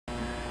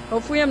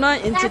Hopefully I'm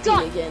not entity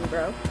again,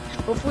 bro.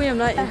 Hopefully I'm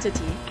not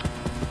entity.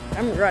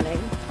 I'm running.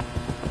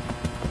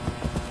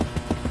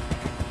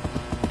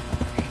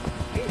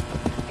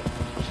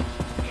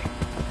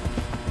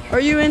 Are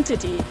you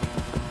entity?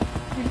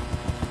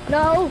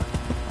 No.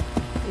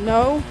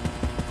 No?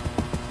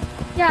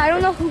 Yeah, I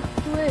don't know who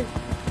is.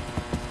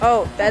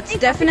 Oh, that's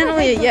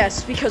definitely a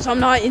yes, because I'm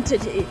not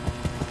entity.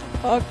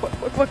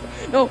 Fuck.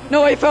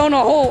 No, I found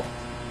a hole.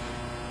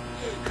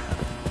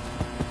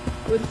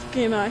 Where the fuck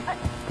am I?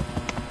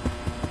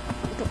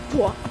 What the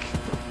fuck?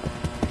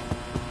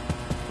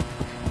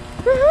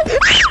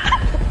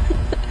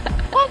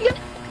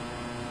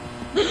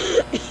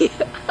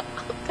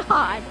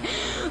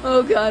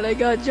 Oh god, I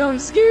got jump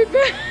scared.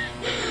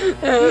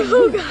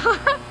 Oh god.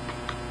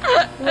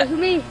 It was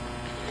me.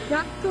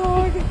 Not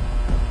dog.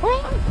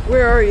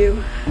 Where are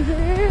you?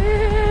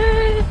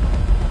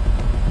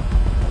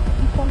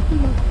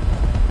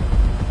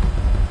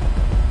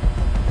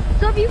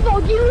 Stop, you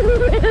funky.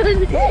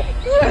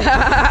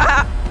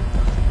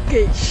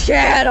 Get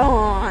shat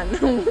on.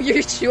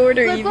 You're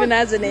shorter even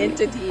as an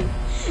entity.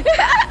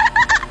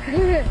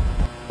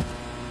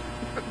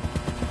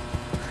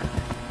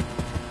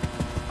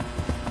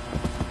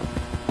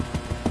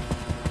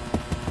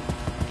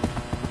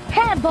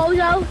 Hey,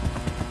 bozo.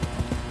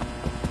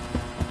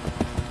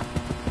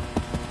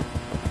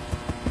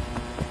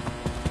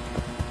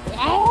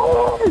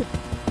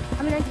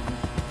 I'm an entity.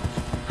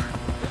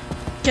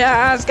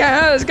 Gas,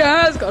 gotta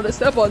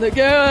step on the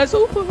gas,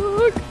 oh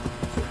fuck.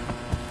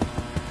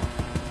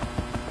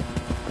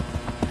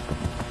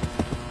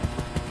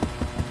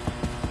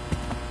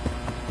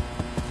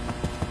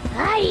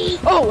 Hi.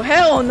 Oh,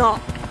 hell no.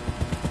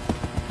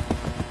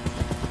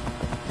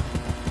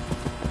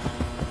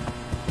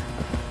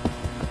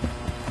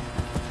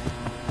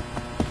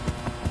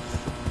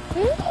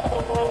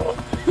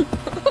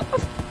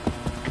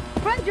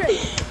 Frederick.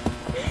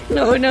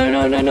 No.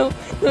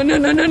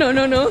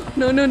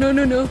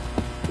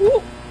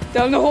 Woo,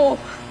 down the hole.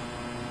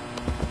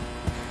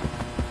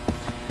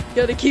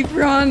 Gotta keep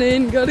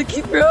running. I'll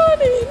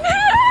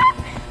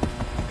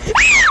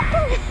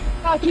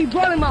keep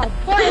running my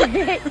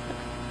butt.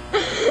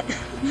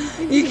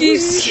 You keep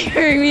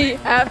scaring me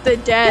half to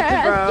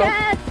death, bro.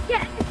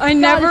 Yes. I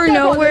never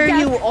know where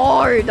you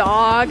are,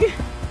 dog.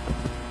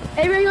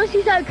 Hey, Ray, you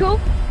see something cool?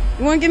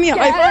 You wanna give me a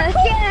high five?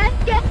 Yes.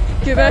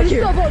 Get back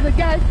here. Stop on the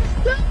gas.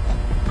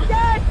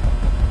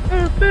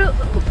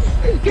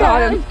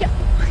 Got him.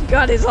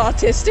 Got his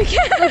autistic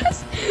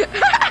ass.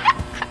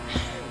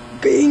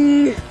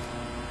 Bing.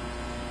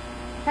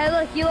 Hey,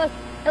 look, you look.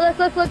 Hey,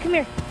 look, come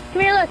here.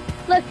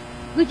 Look.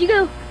 Where'd you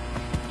go?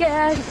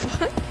 Gas.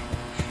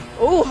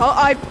 Oh,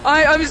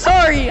 I'm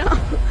sorry.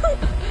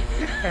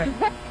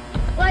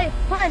 Wait,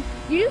 hon,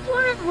 you just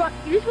want to run,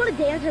 you just want to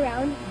dance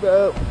around?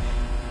 Bro.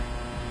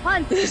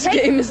 Hon, This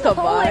game is the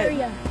whole vibe.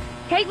 area.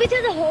 Take me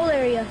to the whole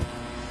area.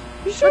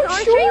 You're so Look,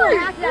 I'll show you a short.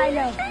 hack that I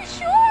know. You're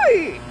so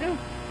short.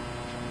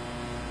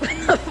 What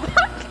the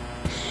fuck?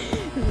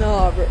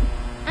 Nah, bro.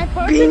 I'm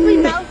perfectly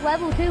mouth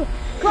level too.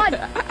 Come on,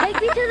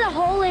 take me to the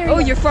whole area. Oh,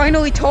 you're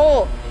finally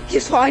tall.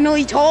 He's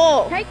finally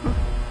tall. Take.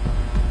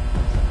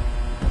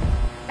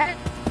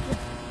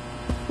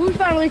 Who's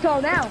finally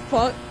tall now?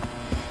 Fuck.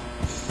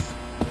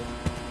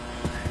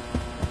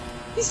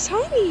 He's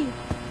tiny.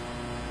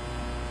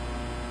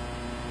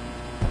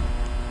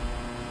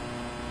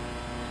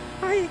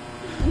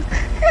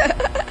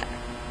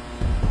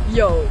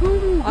 Yo,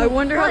 I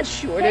wonder how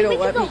short it'll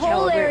let me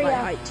calibrate my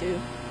height too.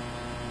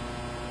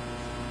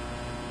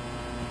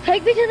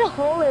 Take me to the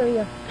whole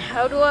area.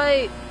 How do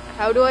I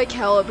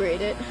calibrate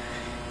it?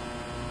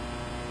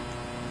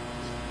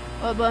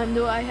 What button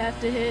do I have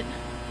to hit?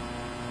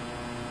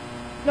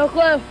 No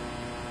clue.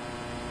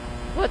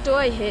 What do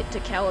I hit to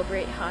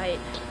calibrate height?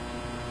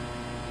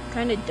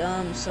 Kinda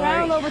dumb, sorry. I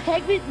don't know, but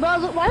take me. Bro,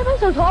 look, why am I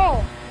so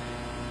tall?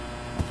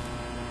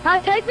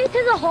 Take me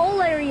to the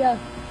whole area.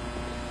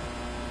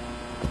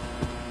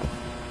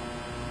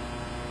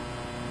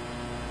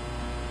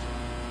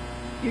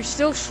 You're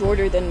still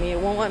shorter than me. It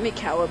won't let me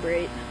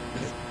calibrate.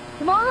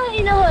 Come on,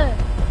 you know it.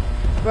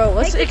 Bro,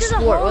 let's Take me to the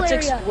explore. whole Let's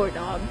area. explore,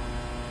 dog.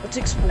 Let's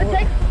explore.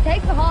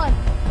 Take the hon.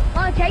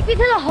 Take me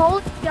to the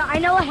whole. I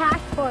know a hack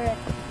for it.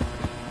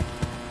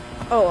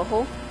 Oh, a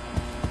hole?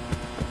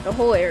 The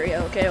whole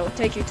area. Okay, I'll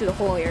take you to the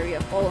whole area.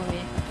 Follow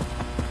me.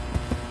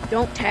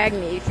 Don't tag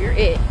me if you're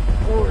it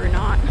or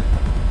not.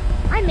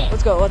 I'm it.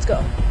 Let's go.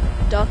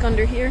 Duck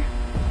under here.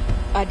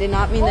 I did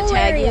not mean to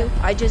tag area. you.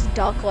 I just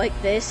duck like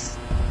this.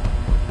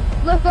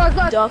 Look.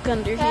 Duck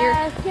under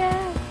here.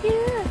 Yeah.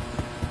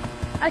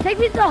 Take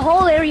me to the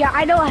whole area.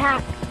 I know a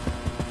hack.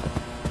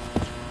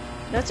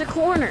 That's a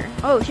corner.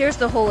 Oh, here's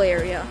the whole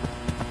area.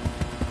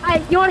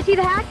 You want to see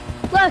the hack?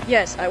 Look.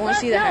 Yes, I want to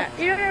see the hack.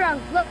 You're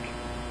wrong. Look.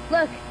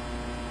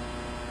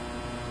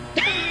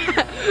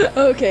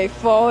 Okay,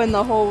 fall in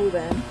the hole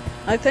then.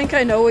 I think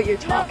I know what you're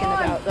talking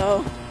about,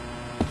 though.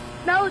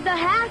 No, the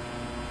hack.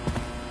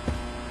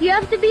 You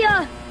have to be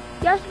a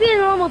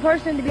normal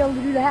person to be able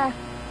to do the hack.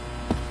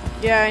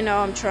 Yeah, I know.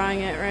 I'm trying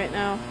it right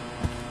now.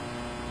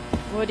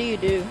 What do you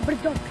do? But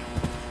it's dunk.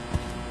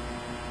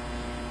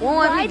 Won't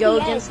let me Ride go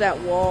the against edge. that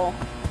wall.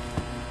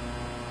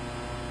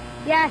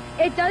 Yeah,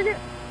 it doesn't.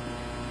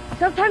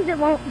 Sometimes it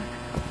won't.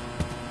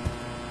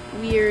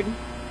 Weird.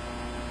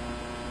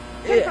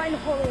 Can't find the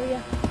whole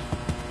area.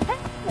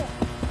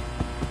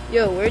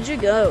 Yo, where'd you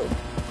go?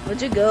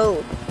 Where'd you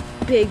go?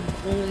 Big.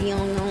 Oh,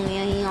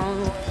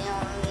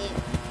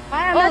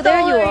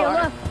 there you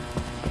are. Look.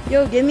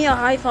 Yo, give me a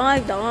high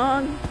five,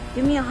 dog.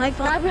 Give me a high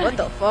five. What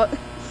the fuck?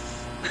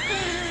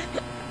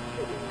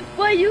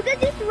 Wait, you can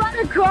just run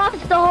across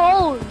the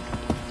holes.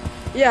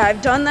 Yeah,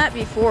 I've done that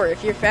before.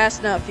 If you're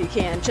fast enough, you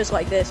can. Just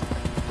like this.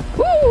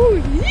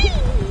 Woo!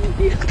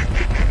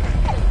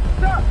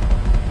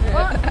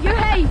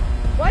 Hey,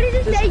 why did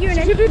you say you're an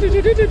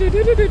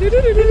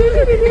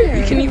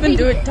You can even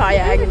do it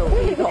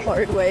diagonally the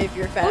hard way if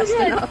you're fast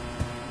enough.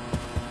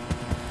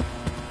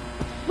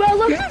 Well,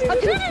 look.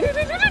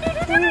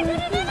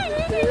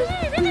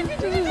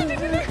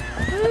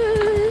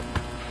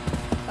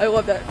 I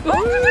love that.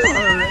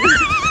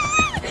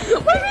 My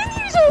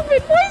menu's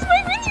open! Why is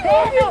my menu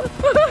open?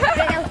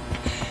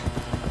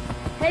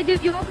 Hey,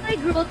 dude, you want to play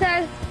Google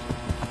Tag?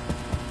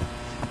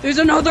 There's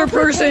another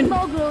person!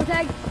 Google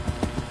Tag.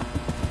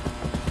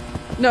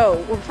 No,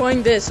 we're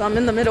playing this. I'm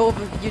in the middle of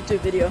a YouTube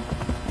video.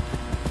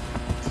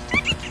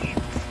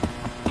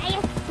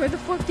 Where the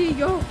fuck did he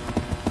go?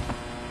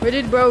 Where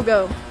did bro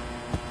go?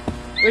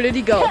 Where did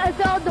he go? I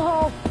fell in the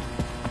hole.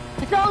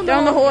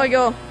 Down the hole I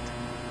go.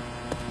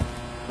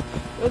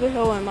 Where the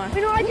hell am I?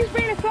 You know, I just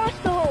ran across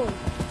the hole.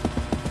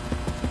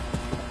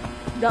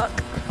 Duck.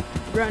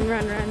 Run,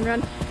 run, run,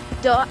 run.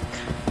 Duck.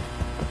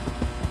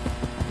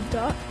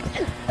 Duck.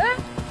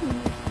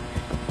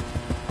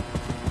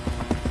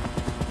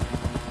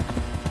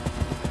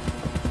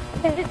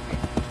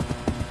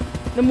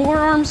 The more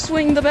arms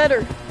swing, the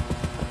better.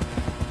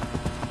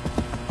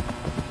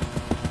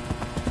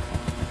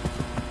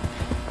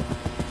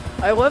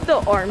 I love the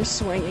arm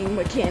swinging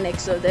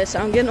mechanics of this.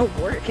 I'm gonna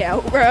work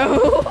out,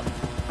 bro.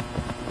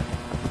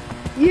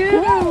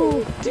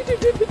 You.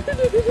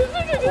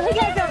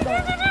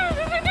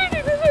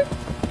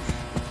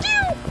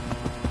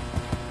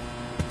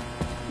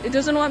 It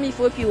doesn't let me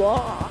flip you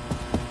off.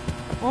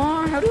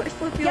 Oh, how do I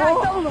flip you Yeah, I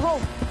off? fell in the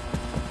hole.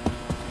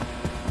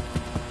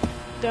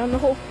 Down the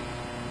hole.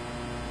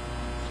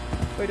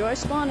 Where do I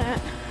spawn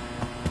at?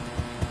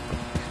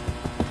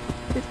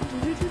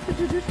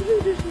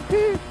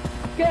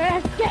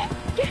 Get.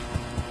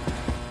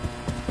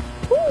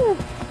 Woo.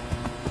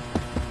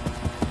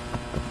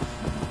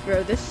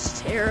 Bro, this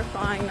is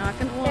terrifying, not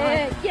gonna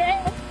lie.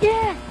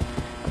 Yeah.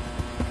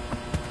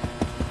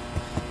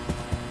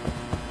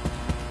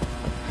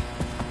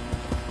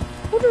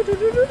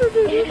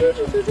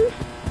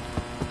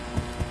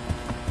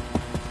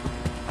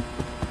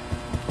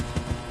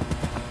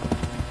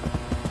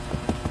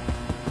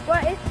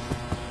 What?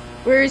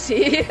 Where is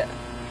he?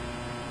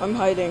 I'm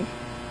hiding.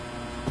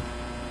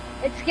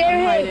 It's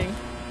scary. I'm hiding.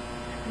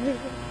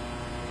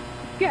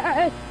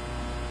 God.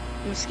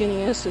 My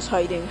skinny ass is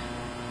hiding.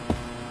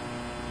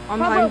 I'm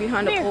Pablo, hiding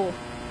behind come a here. pole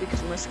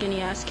because my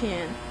skinny ass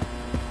can.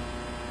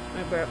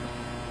 My bro.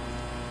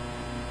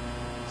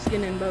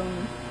 Skin and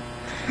bone.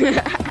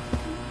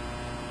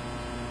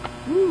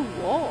 Ooh,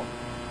 wall.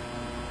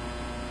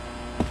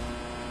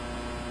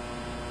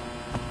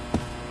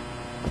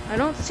 I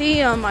don't see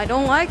him. I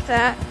don't like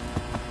that.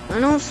 I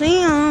don't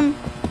see him.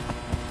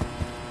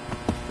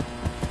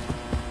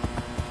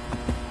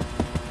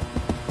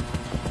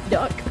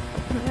 Duck.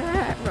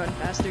 Run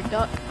faster,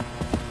 duck.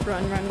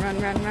 Run, run, run,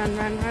 run, run,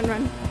 run, run,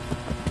 run.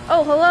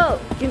 Oh, hello.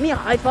 Give me a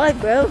high five,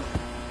 bro.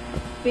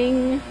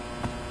 Bing.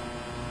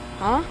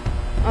 Huh?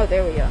 Oh,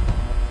 there we go.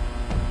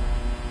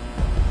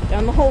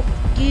 Down the hole.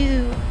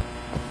 You.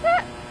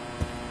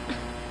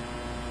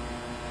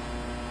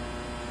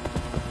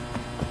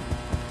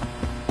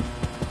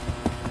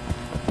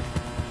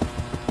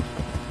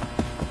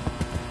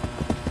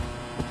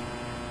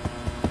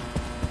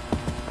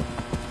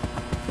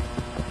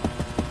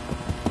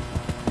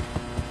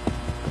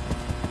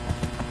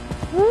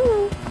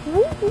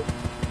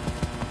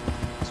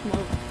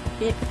 Smoke.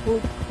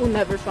 He'll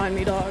never find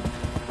me, dog.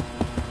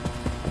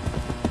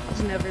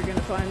 He's never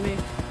gonna find me.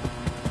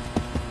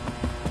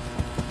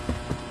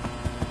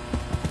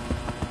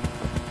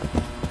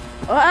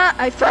 Ah!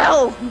 I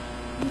fell!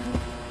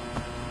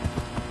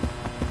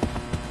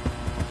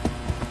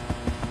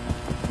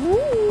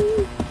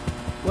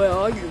 Where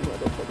are you,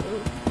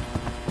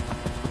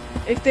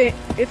 motherfucker?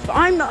 If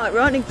I'm not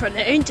running from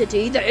the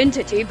entity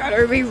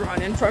better be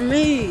running from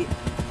me.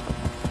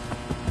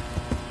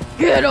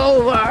 Get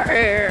over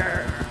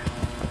here!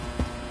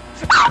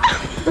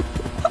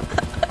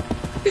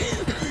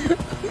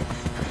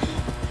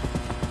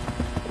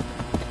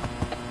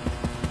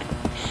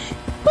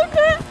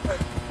 Okay.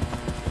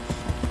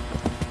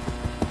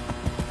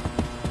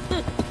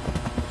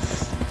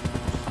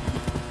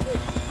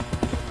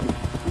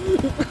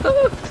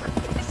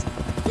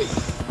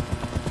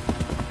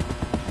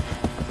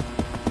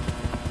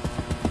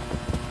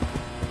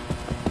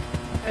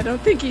 I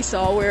don't think he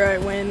saw where I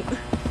went.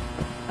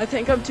 I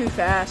think I'm too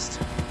fast.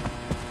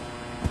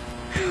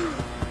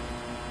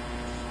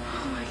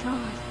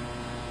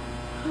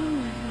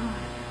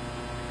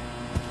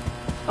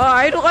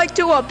 I'd like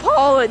to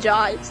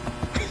apologize.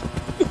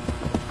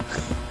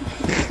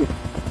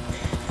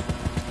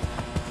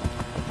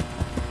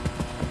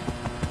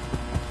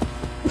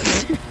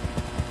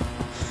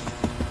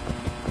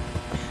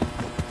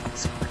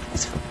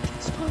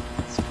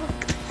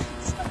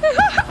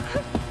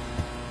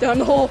 Down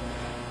the hole.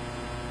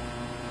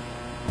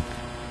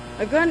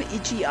 I've got an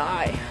itchy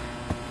eye.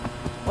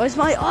 Why is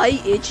my eye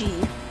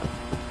itchy?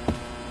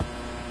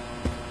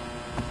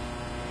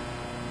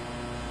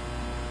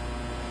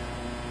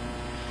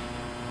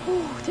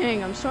 Oh,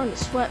 dang, I'm starting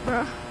to sweat,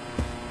 bruh.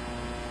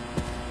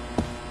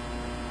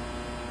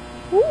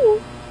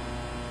 Woo!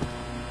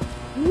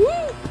 Woo!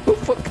 Oh,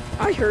 fuck.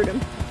 I heard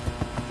him.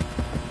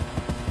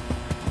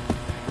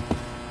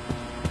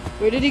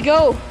 Where did he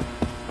go?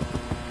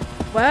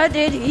 Where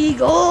did he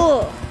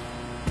go?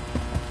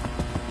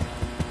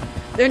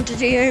 The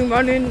entity ain't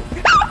running.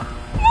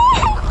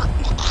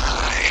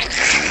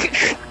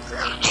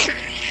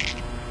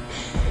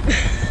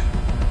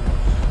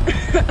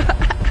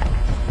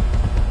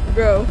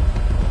 Bro.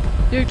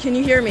 Dude, can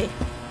you hear me?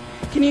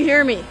 Can you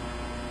hear me?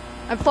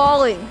 I'm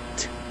falling.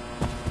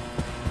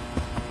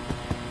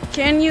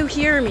 Can you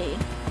hear me?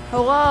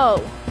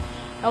 Hello?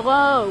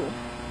 Hello?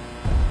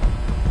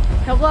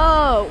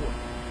 Hello?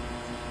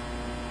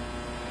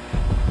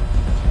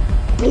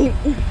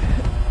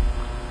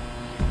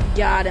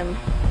 Got him.